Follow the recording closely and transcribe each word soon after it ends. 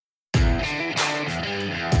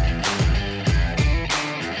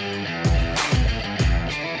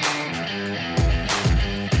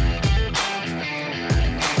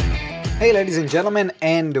Hey, ladies and gentlemen,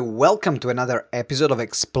 and welcome to another episode of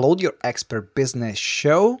Explode Your Expert Business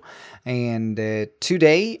Show. And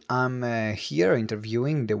today I'm here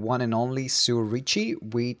interviewing the one and only Sue Ritchie,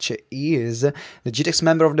 which is the GTEx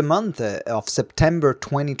Member of the Month of September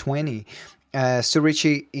 2020. Sue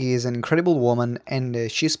Ritchie is an incredible woman,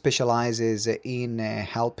 and she specializes in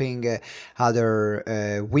helping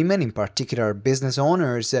other women, in particular business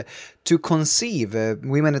owners, to conceive,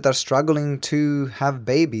 women that are struggling to have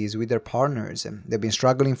babies with their partners. They've been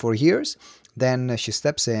struggling for years. Then she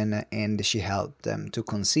steps in and she helps them to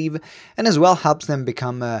conceive, and as well helps them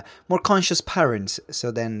become more conscious parents,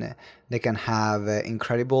 so then they can have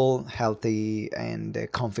incredible, healthy, and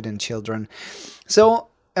confident children. So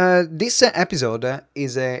this episode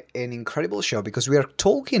is an incredible show because we are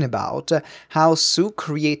talking about how Sue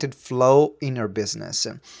created flow in her business.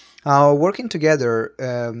 Working together,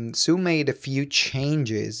 Sue made a few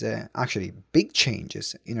changes, actually big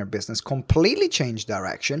changes in her business, completely changed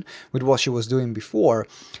direction with what she was doing before.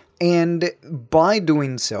 And by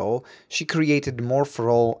doing so, she created more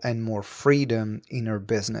flow and more freedom in her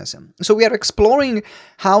business. So we are exploring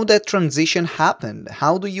how that transition happened.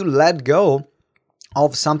 How do you let go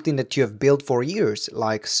of something that you have built for years,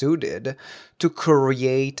 like Sue did, to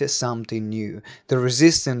create something new, the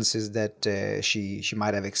resistances that she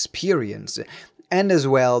might have experienced, and as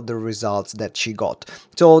well the results that she got.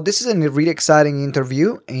 So this is a really exciting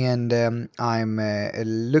interview, and I'm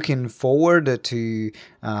looking forward to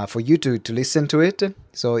for you to listen to it,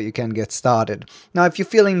 so you can get started. Now, if you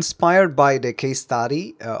feel inspired by the case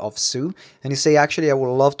study of Sue, and you say, actually, I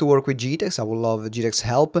would love to work with GTEx, I would love GTEx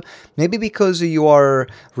help, maybe because you are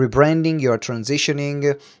rebranding, you are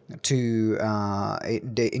transitioning to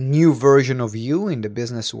the new version of you in the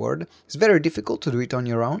business world. It's very difficult to do it on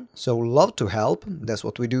your own, so love to help. That's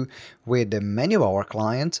what we do with many of our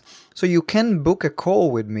clients. So you can book a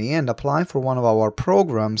call with me and apply for one of our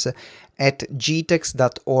programs at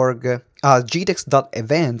gtex.org,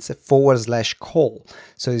 gtex.events/call.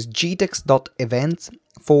 So it's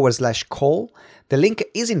gtex.events/call. The link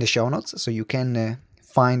is in the show notes, so you can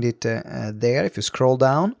find it there if you scroll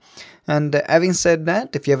down. And having said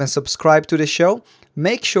that, if you haven't subscribed to the show,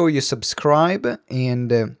 make sure you subscribe,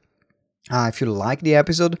 and if you like the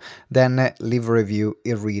episode, then leave a review.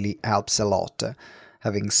 It really helps a lot.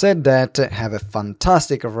 Having said that, have a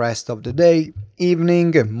fantastic rest of the day,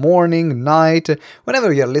 evening, morning, night,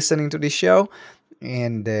 whenever you're listening to this show,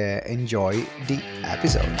 and enjoy the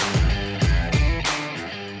episode.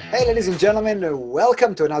 Hey, ladies and gentlemen,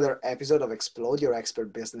 welcome to another episode of Explode Your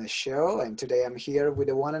Expert Business Show. And today I'm here with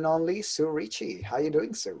the one and only Sue Ritchie. How are you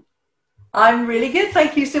doing, Sue? I'm really good.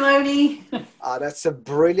 Thank you, Simone. That's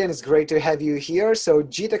brilliant. It's great to have you here. So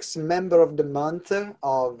GTEx Member of the Month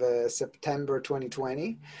of September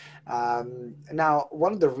 2020. Now,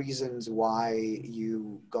 one of the reasons why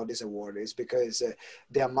you got this award is because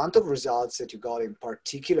the amount of results that you got, in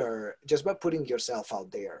particular, just by putting yourself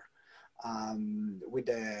out there. With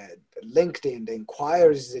the LinkedIn, the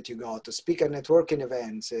inquiries that you got to speak at networking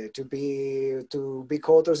events, to be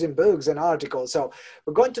co-authors in books and articles. So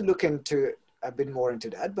we're going to look into a bit more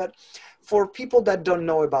into that. But for people that don't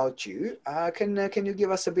know about you, can you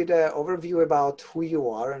give us a bit overview about who you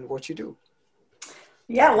are and what you do?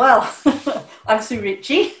 Yeah, well, I'm Sue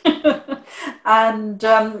Ritchie, and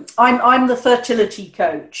I'm the fertility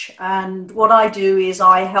coach. And what I do is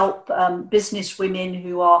I help business women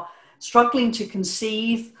who are struggling to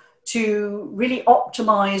conceive to really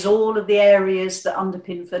optimize all of the areas that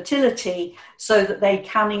underpin fertility so that they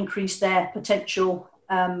can increase their potential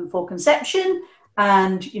for conception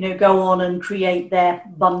and, go on and create their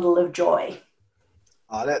bundle of joy.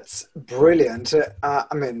 Oh, that's brilliant. I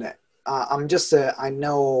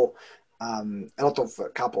know a lot of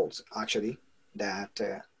couples actually that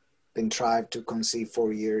been trying to conceive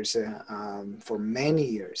for years, for many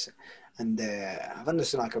years. And I've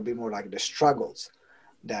understood like a bit more like the struggles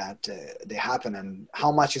that they happen and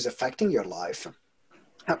how much is affecting your life.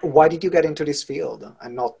 Why did you get into this field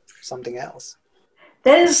and not something else?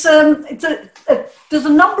 There's a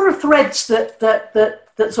number of threads that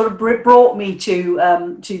sort of brought me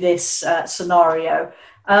to this scenario.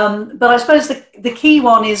 But I suppose the key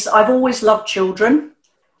one is I've always loved children,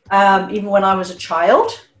 even when I was a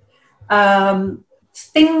child.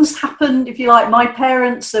 Things happened, if you like, my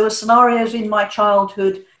parents, there were scenarios in my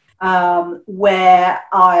childhood where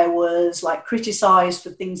I was like criticized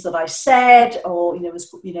for things that I said, or,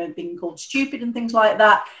 being called stupid and things like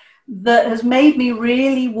that, that has made me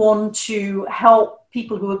really want to help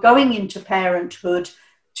people who are going into parenthood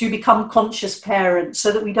to become conscious parents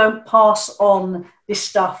so that we don't pass on this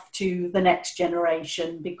stuff to the next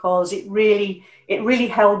generation, because it really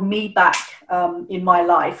held me back in my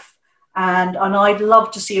life. And I'd love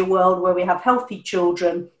to see a world where we have healthy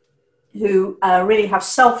children who really have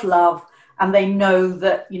self-love, and they know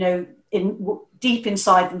that, you know, deep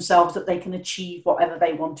inside themselves, that they can achieve whatever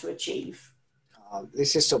they want to achieve.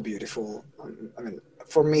 This is so beautiful. I mean,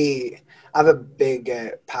 for me, I have a big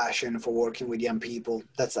passion for working with young people.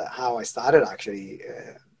 That's how I started, actually,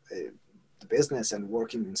 the business and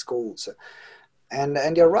working in schools.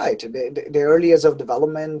 And you're right. The early years of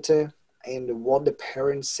development and what the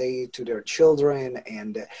parents say to their children,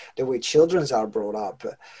 and the way children are brought up,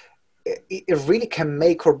 it really can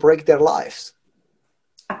make or break their lives.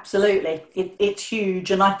 Absolutely. It's huge.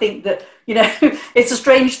 And I think that, you know, it's a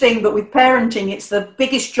strange thing, but with parenting, it's the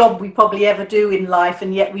biggest job we probably ever do in life,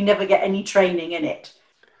 and yet we never get any training in it.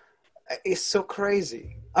 It's so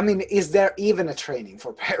crazy. I mean, is there even a training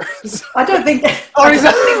for parents? I don't think, Or is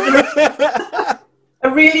that... I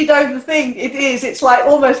really don't think it is. It's like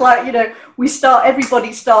almost like, you know,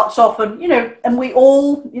 everybody starts off, and, you know, and we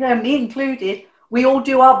all, you know, me included, we all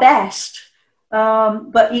do our best.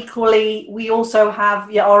 But equally, we also have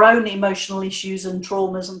our own emotional issues and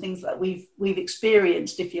traumas and things that we've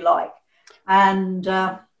experienced, if you like. And,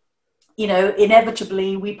 you know,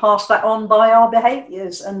 inevitably, we pass that on by our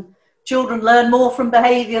behaviours. And children learn more from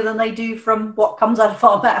behaviour than they do from what comes out of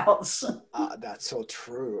our mouths. That's so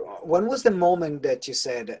true. When was the moment that you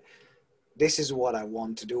said, this is what I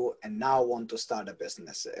want to do, and now I want to start a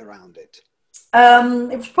business around it?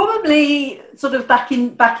 It was probably sort of back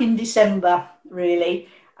in December, really.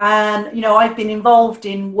 And, you know, I've been involved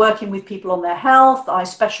in working with people on their health. I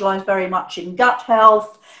specialise very much in gut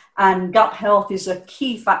health, and gut health is a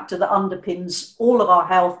key factor that underpins all of our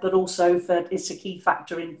health, but also it's a key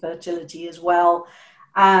factor in fertility as well.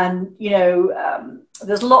 And, you know,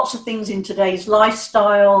 there's lots of things in today's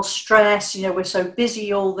lifestyle, stress, you know, we're so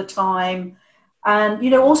busy all the time. And, you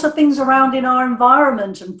know, also things around in our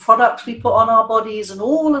environment and products we put on our bodies, and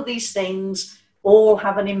all of these things all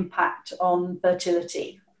have an impact on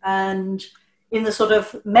fertility. And in the sort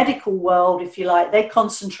of medical world, if you like, they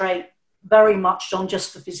concentrate very much on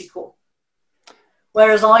just the physical.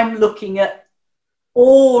 Whereas I'm looking at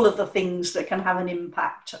all of the things that can have an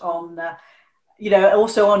impact on, you know,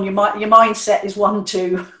 also on your mindset is one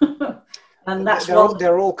too. And that's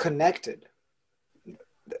they're all connected.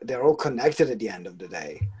 They're all connected at the end of the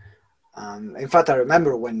day. In fact, I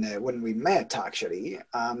remember when we met, actually,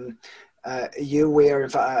 you were, in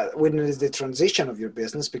fact, witnessed the transition of your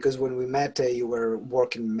business, because when we met, you were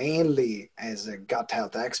working mainly as a gut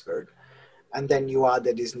health expert, and then you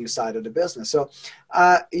added this new side of the business. So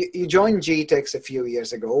you joined GTEx a few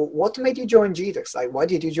years ago. What made you join GTEx? Like, why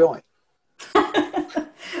did you join?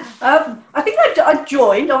 I think I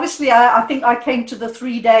joined. Obviously, I think I came to the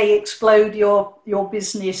 3-day Explode Your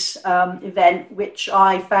Business event, which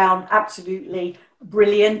I found absolutely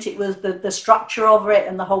brilliant. It was the structure of it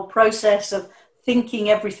and the whole process of thinking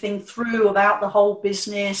everything through about the whole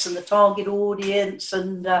business and the target audience,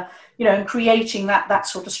 and you know, and creating that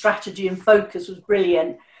sort of strategy and focus was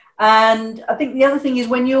brilliant. And I think the other thing is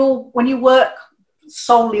when you work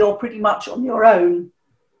solely or pretty much on your own,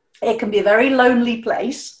 it can be a very lonely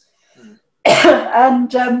place.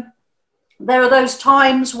 And there are those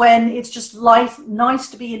times when it's just nice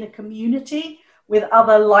to be in a community with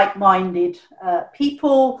other like-minded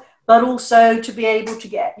people, but also to be able to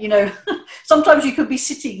get, you know, sometimes you could be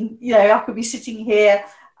sitting, you know, I could be sitting here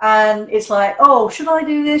and it's like, oh, should I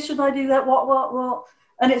do this? Should I do that? What?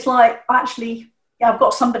 And it's like, actually, yeah, I've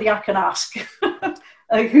got somebody I can ask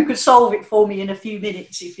who could solve it for me in a few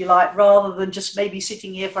minutes, if you like, rather than just maybe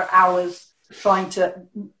sitting here for hours trying to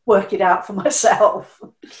work it out for myself.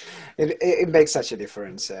 It makes such a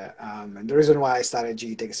difference. And the reason why I started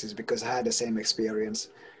GTEx is because I had the same experience.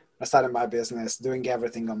 I started my business doing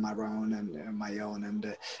everything on my own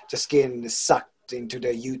and just getting sucked into the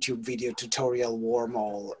YouTube video tutorial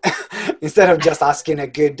wormhole instead of just asking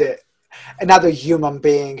another human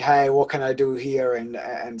being, hey, what can I do here,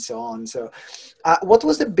 and so on. So what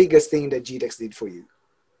was the biggest thing that GTEx did for you?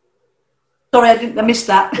 Sorry, I missed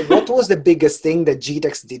that. What was the biggest thing that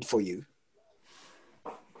GTEx did for you?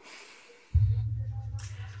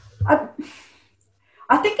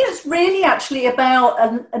 I think it's really actually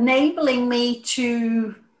about enabling me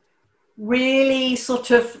to really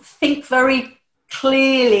sort of think very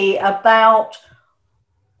clearly about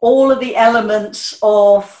all of the elements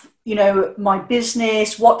of, you know, my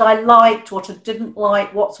business, what I liked, what I didn't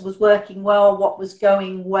like, what was working well, what was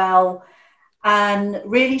going well. and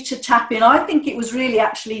really to tap in. I think it was really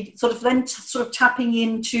actually sort of then sort of tapping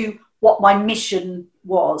into what my mission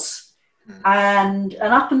was. And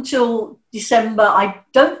up until December, I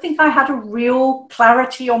don't think I had a real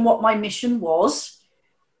clarity on what my mission was.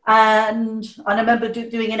 And I remember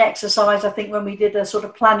doing an exercise, I think, when we did a sort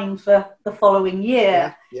of planning for the following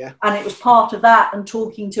year. Yeah. And it was part of that, and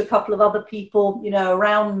talking to a couple of other people,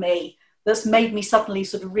 around me, that's made me suddenly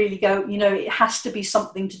sort of really go, it has to be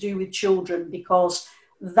something to do with children, because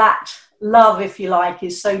that love, if you like,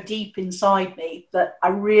 is so deep inside me that I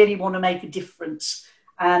really want to make a difference,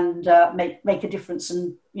 and make a difference,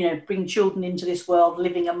 and, bring children into this world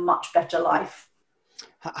living a much better life.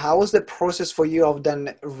 How was the process for you of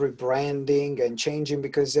then rebranding and changing?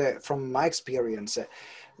 Because from my experience,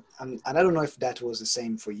 and I don't know if that was the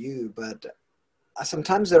same for you, but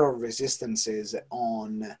sometimes there are resistances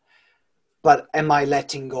on, but am I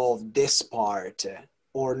letting go of this part?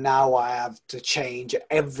 Or now I have to change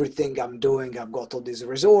everything I'm doing. I've got all these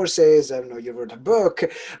resources. I know you wrote a book,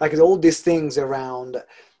 like all these things around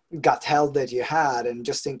gut health that you had, and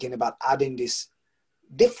just thinking about adding this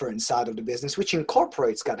different side of the business, which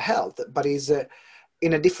incorporates gut health, but is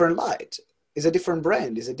in a different light, is a different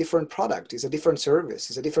brand, is a different product, is a different service,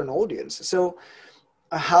 is a different audience. So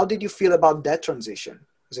how did you feel about that transition?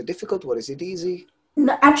 Was it difficult? Was it easy?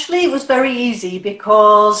 No, actually, it was very easy,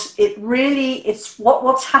 because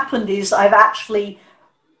what's happened is I've actually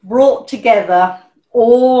brought together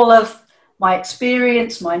all of my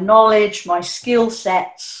experience, my knowledge, my skill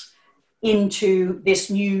sets into this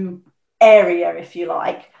new area, if you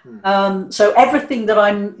like. So everything that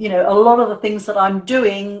I'm, a lot of the things that I'm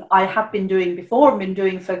doing, I have been doing before. I've been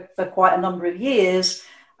doing for quite a number of years,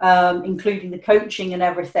 including the coaching and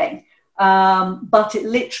everything. But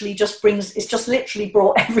it's just literally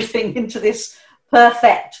brought everything into this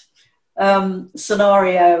perfect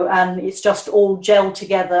scenario, and it's just all gelled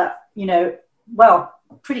together,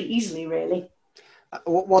 pretty easily, really.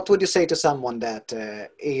 What would you say to someone that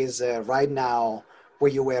is right now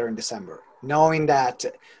where you were in December, knowing that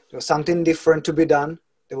there was something different to be done?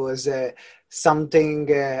 There was something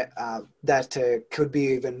that could be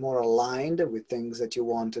even more aligned with things that you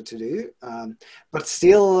wanted to do, but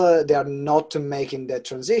still they are not making that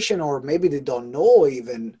transition, or maybe they don't know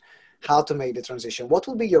even how to make the transition. What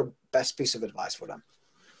would be your best piece of advice for them?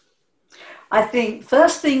 I think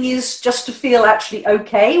first thing is just to feel actually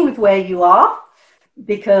okay with where you are,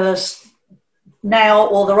 because now,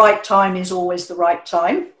 or the right time, is always the right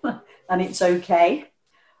time, and it's okay.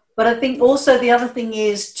 But I think also the other thing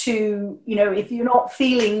is to, if you're not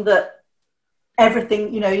feeling that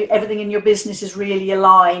everything in your business is really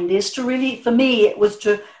aligned, is to really, for me, it was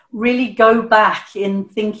to really go back in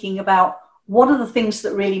thinking about what are the things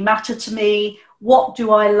that really matter to me, what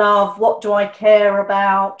do I love, what do I care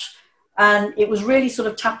about, and it was really sort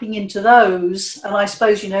of tapping into those. And I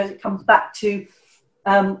suppose, it comes back to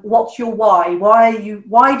what's your why? Why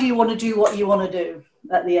do you want to do what you want to do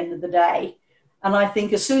at the end of the day? And I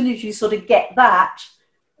think as soon as you sort of get that,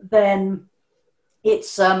 then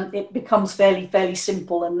it becomes fairly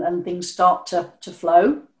simple, and things start to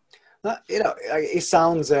flow. It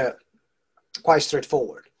sounds quite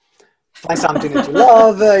straightforward. Find something that you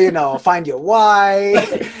love, find your why.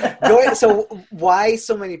 So why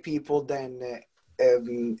so many people then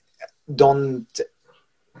don't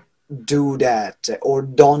do that, or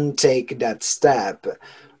don't take that step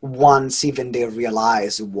once even they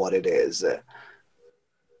realize what it is?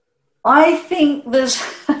 I think there's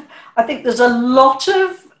a lot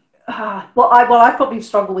of I probably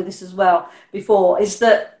struggled with this as well before, is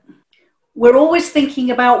that we're always thinking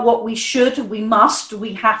about what we should, we must,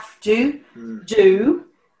 we have to do,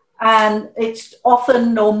 and it's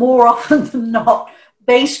often, or more often than not,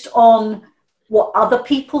 based on what other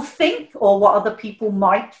people think, or what other people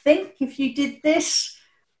might think if you did this.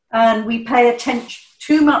 And we pay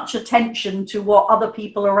too much attention to what other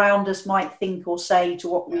people around us might think or say to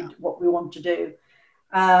what we want to do.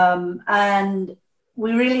 And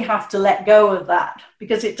we really have to let go of that,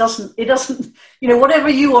 because it doesn't, whatever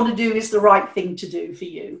you want to do is the right thing to do for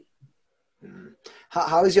you.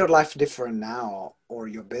 How is your life different now, or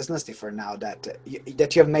your business different now that you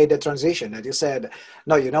have made the transition, that you said,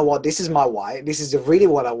 no, you know what, this is my why, this is really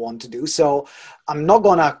what I want to do, so I'm not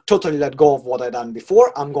going to totally let go of what I've done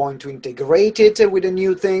before, I'm going to integrate it with a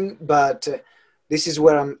new thing, but this is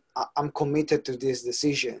where I'm committed to this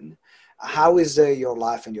decision. How is your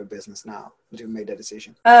life and your business now that you've made that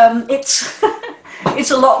decision? It's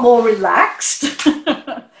it's a lot more relaxed.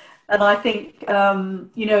 And I think,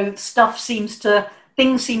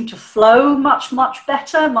 things seem to flow much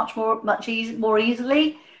better, much more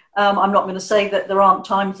easily. I'm not going to say that there aren't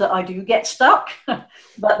times that I do get stuck,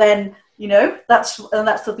 but then, that's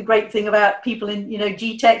the great thing about people in,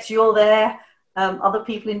 GTEx. You're there. Other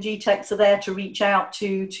people in GTEx are there to reach out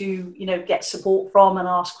to get support from and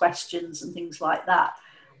ask questions and things like that.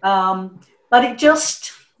 But it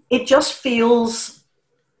just feels,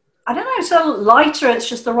 I don't know, so lighter. It's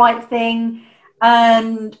just the right thing.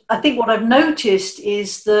 And I think what I've noticed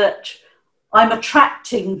is that I'm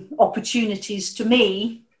attracting opportunities to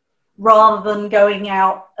me rather than going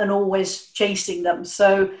out and always chasing them.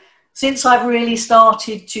 So since I've really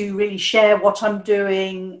started to really share what I'm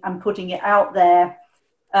doing and putting it out there,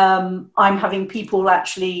 I'm having people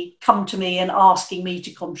actually come to me and asking me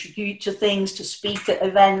to contribute to things, to speak at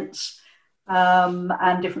events,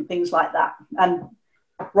 and different things like that. And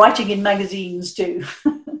writing in magazines too.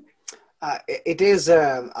 It is,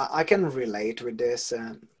 I can relate with this,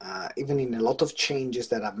 even in a lot of changes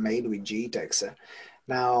that I've made with GTEx.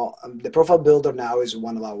 Now, the Profile Builder now is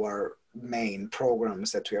one of our main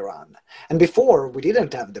programs that we run. And before, we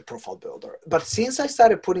didn't have the Profile Builder. But since I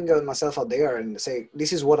started putting myself out there and say,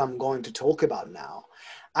 this is what I'm going to talk about now,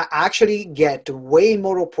 I actually get way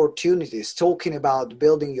more opportunities talking about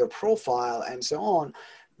building your profile and so on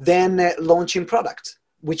than launching products,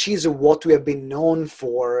 which is what we have been known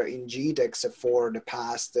for in GTEx for the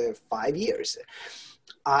past 5 years.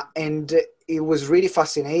 And it was really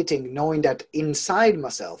fascinating knowing that inside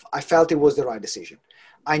myself, I felt it was the right decision.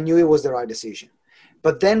 I knew it was the right decision.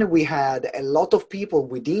 But then we had a lot of people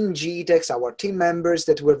within GTEx, our team members,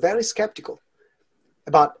 that were very skeptical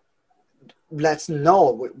about,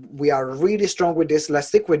 we are really strong with this, let's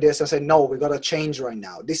stick with this. I said, no, we got to change right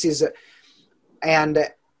now. This is, and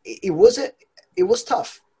it was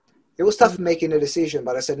tough. It was tough making a decision,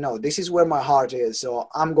 but I said, no, this is where my heart is, so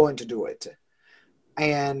I'm going to do it.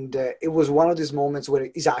 And it was one of these moments where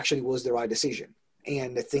it actually was the right decision,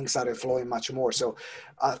 and things started flowing much more. So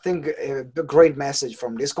I think a great message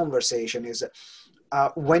from this conversation is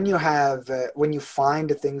when you find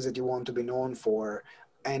the things that you want to be known for,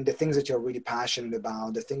 and the things that you're really passionate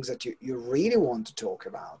about, the things that you really want to talk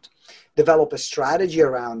about, develop a strategy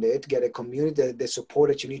around it, get a community, the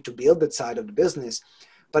support that you need to build that side of the business,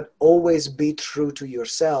 but always be true to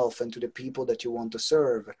yourself and to the people that you want to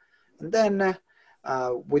serve. And then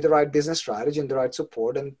with the right business strategy and the right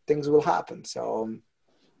support, and things will happen. So,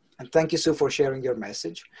 and thank you, Sue, for sharing your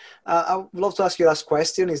message. I would love to ask you last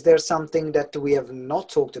question. Is there something that we have not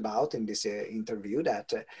talked about in this interview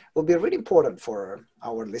that will be really important for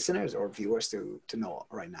our listeners or viewers to know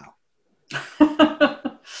right now?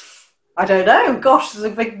 I don't know. Gosh, it's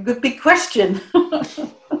a big question.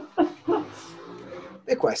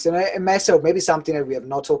 Big question. So maybe something that we have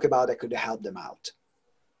not talked about that could help them out.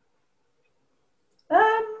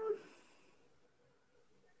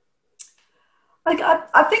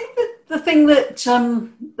 I think that the thing that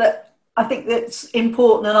I think that's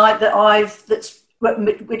important, and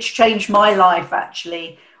which changed my life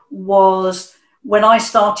actually, was when I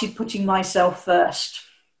started putting myself first.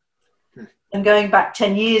 And going back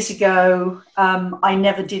 10 years ago, I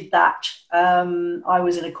never did that. I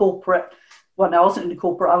was in a corporate. Well, no, I wasn't in a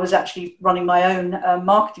corporate. I was actually running my own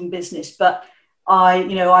marketing business, but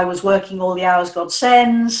I was working all the hours God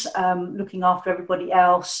sends, looking after everybody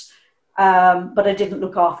else. But I didn't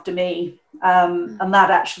look after me. And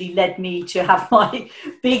that actually led me to have my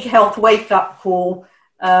big health wake-up call,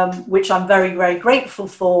 which I'm very, very grateful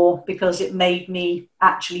for, because it made me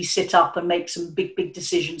actually sit up and make some big, big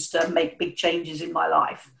decisions to make big changes in my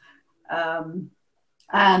life.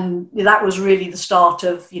 And that was really the start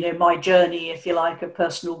of, my journey, if you like, of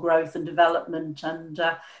personal growth and development, and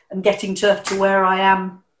getting to where I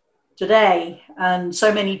am today. And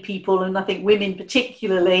so many people, and I think women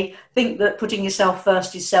particularly, think that putting yourself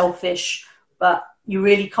first is selfish, but you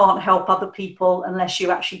really can't help other people unless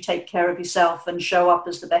you actually take care of yourself and show up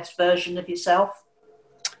as the best version of yourself.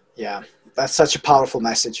 Yeah, that's such a powerful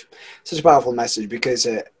message. Such a powerful message, because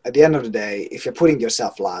at the end of the day, if you're putting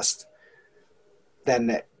yourself last,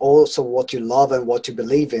 then also what you love and what you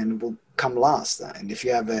believe in will come last. And if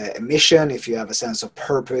you have a mission, if you have a sense of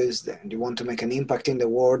purpose, and you want to make an impact in the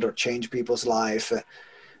world or change people's life,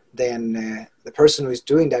 then the person who is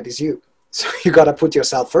doing that is you. So you got to put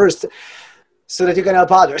yourself first so that you can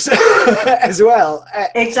help others as well.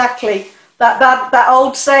 Exactly. That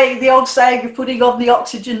old saying, the old saying of putting on the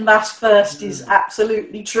oxygen mask first is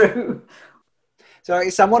absolutely true. So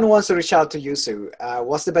if someone wants to reach out to you, Sue,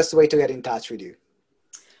 what's the best way to get in touch with you?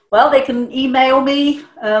 Well, they can email me,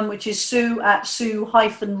 which is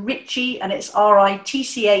sue@sue-ritchie, and it's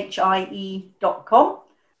ritchie.com.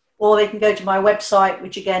 Or they can go to my website,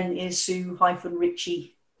 which again is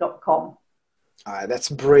sue-ritchie.com. That's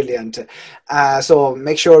brilliant. So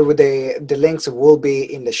make sure with the links will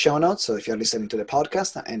be in the show notes. So if you're listening to the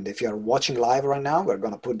podcast and if you're watching live right now, we're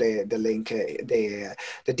gonna put the link,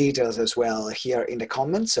 the details as well here in the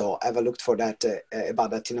comments. So have a look for that about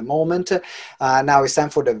that in a moment. Now it's time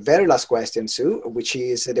for the very last question, Sue, which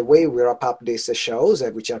is the way we wrap up these shows,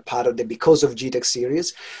 which are part of the Because of GTEx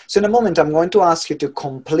series. So in a moment, I'm going to ask you to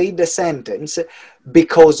complete the sentence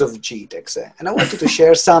because of GTEx, and I want you to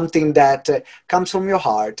share something that comes from your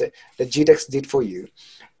heart that GTEx did for you.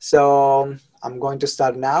 So I'm going to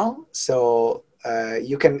start now. So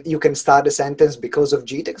you can start the sentence because of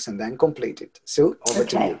GTEx and then complete it. Sue, over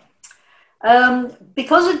to you.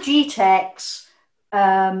 Because of GTEx,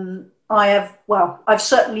 I've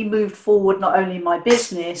certainly moved forward not only in my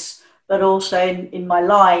business but also in my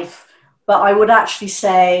life. But I would actually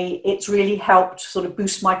say it's really helped sort of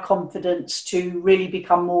boost my confidence to really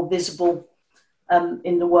become more visible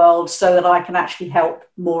in the world, so that I can actually help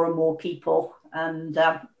more and more people, and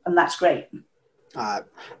that's great. I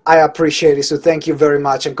appreciate it. So thank you very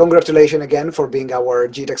much. And congratulations again for being our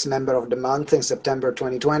GTEx Member of the Month in September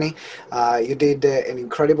 2020. You did an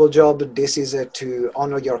incredible job. This is to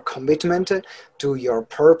honor your commitment to your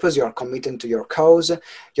purpose, your commitment to your cause,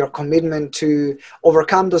 your commitment to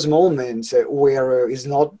overcome those moments where it's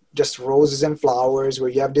not just roses and flowers, where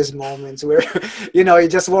you have these moments where, you know, you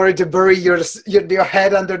just wanted to bury your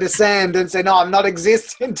head under the sand and say, no, I'm not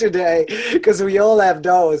existing today, because we all have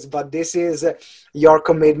those. But this is your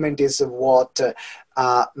commitment is what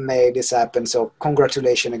made this happen. So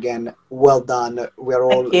congratulations again. Well done. We're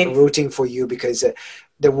all rooting for you, because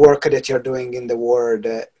the work that you're doing in the world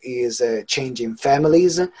is changing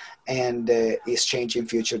families and is changing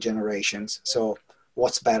future generations. So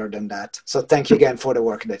what's better than that? So thank you again for the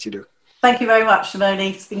work that you do. Thank you very much, Simone.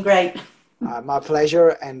 It's been great. My pleasure.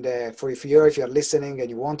 And if you're listening and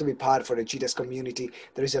you want to be part of the GTEx community,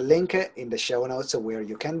 there is a link in the show notes where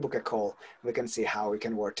you can book a call. We can see how we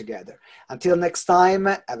can work together. Until next time,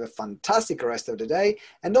 have a fantastic rest of the day.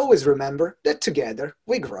 And always remember that together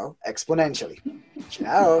we grow exponentially.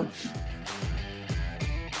 Ciao.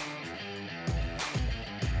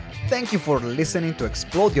 Thank you for listening to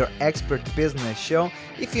Explode Your Expert Business Show.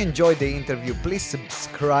 If you enjoyed the interview, please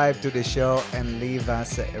subscribe to the show and leave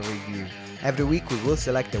us a review. Every week we will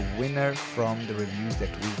select a winner from the reviews that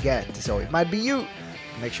we get. So it might be you.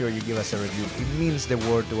 Make sure you give us a review. It means the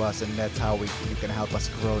world to us, and that's how you can help us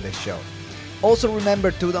grow the show. Also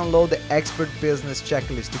remember to download the Expert Business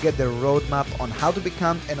Checklist to get the roadmap on how to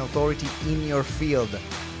become an authority in your field.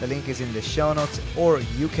 The link is in the show notes, or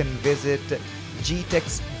you can visit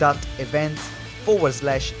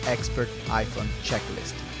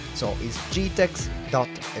gtex.events/expert-checklist. So it's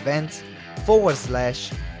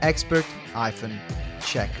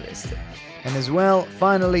gtex.events/expert-checklist. And as well,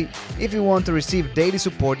 finally, if you want to receive daily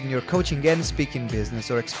support in your coaching and speaking business,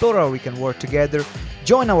 or explore how we can work together,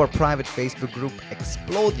 join our private Facebook group,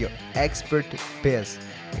 Explode Your Expert Biz.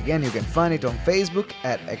 Again, you can find it on Facebook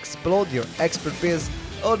at Explode Your Expert Biz,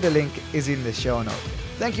 or the link is in the show notes.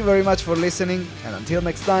 Thank you very much for listening, and until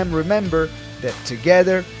next time, remember that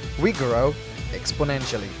together we grow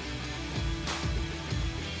exponentially.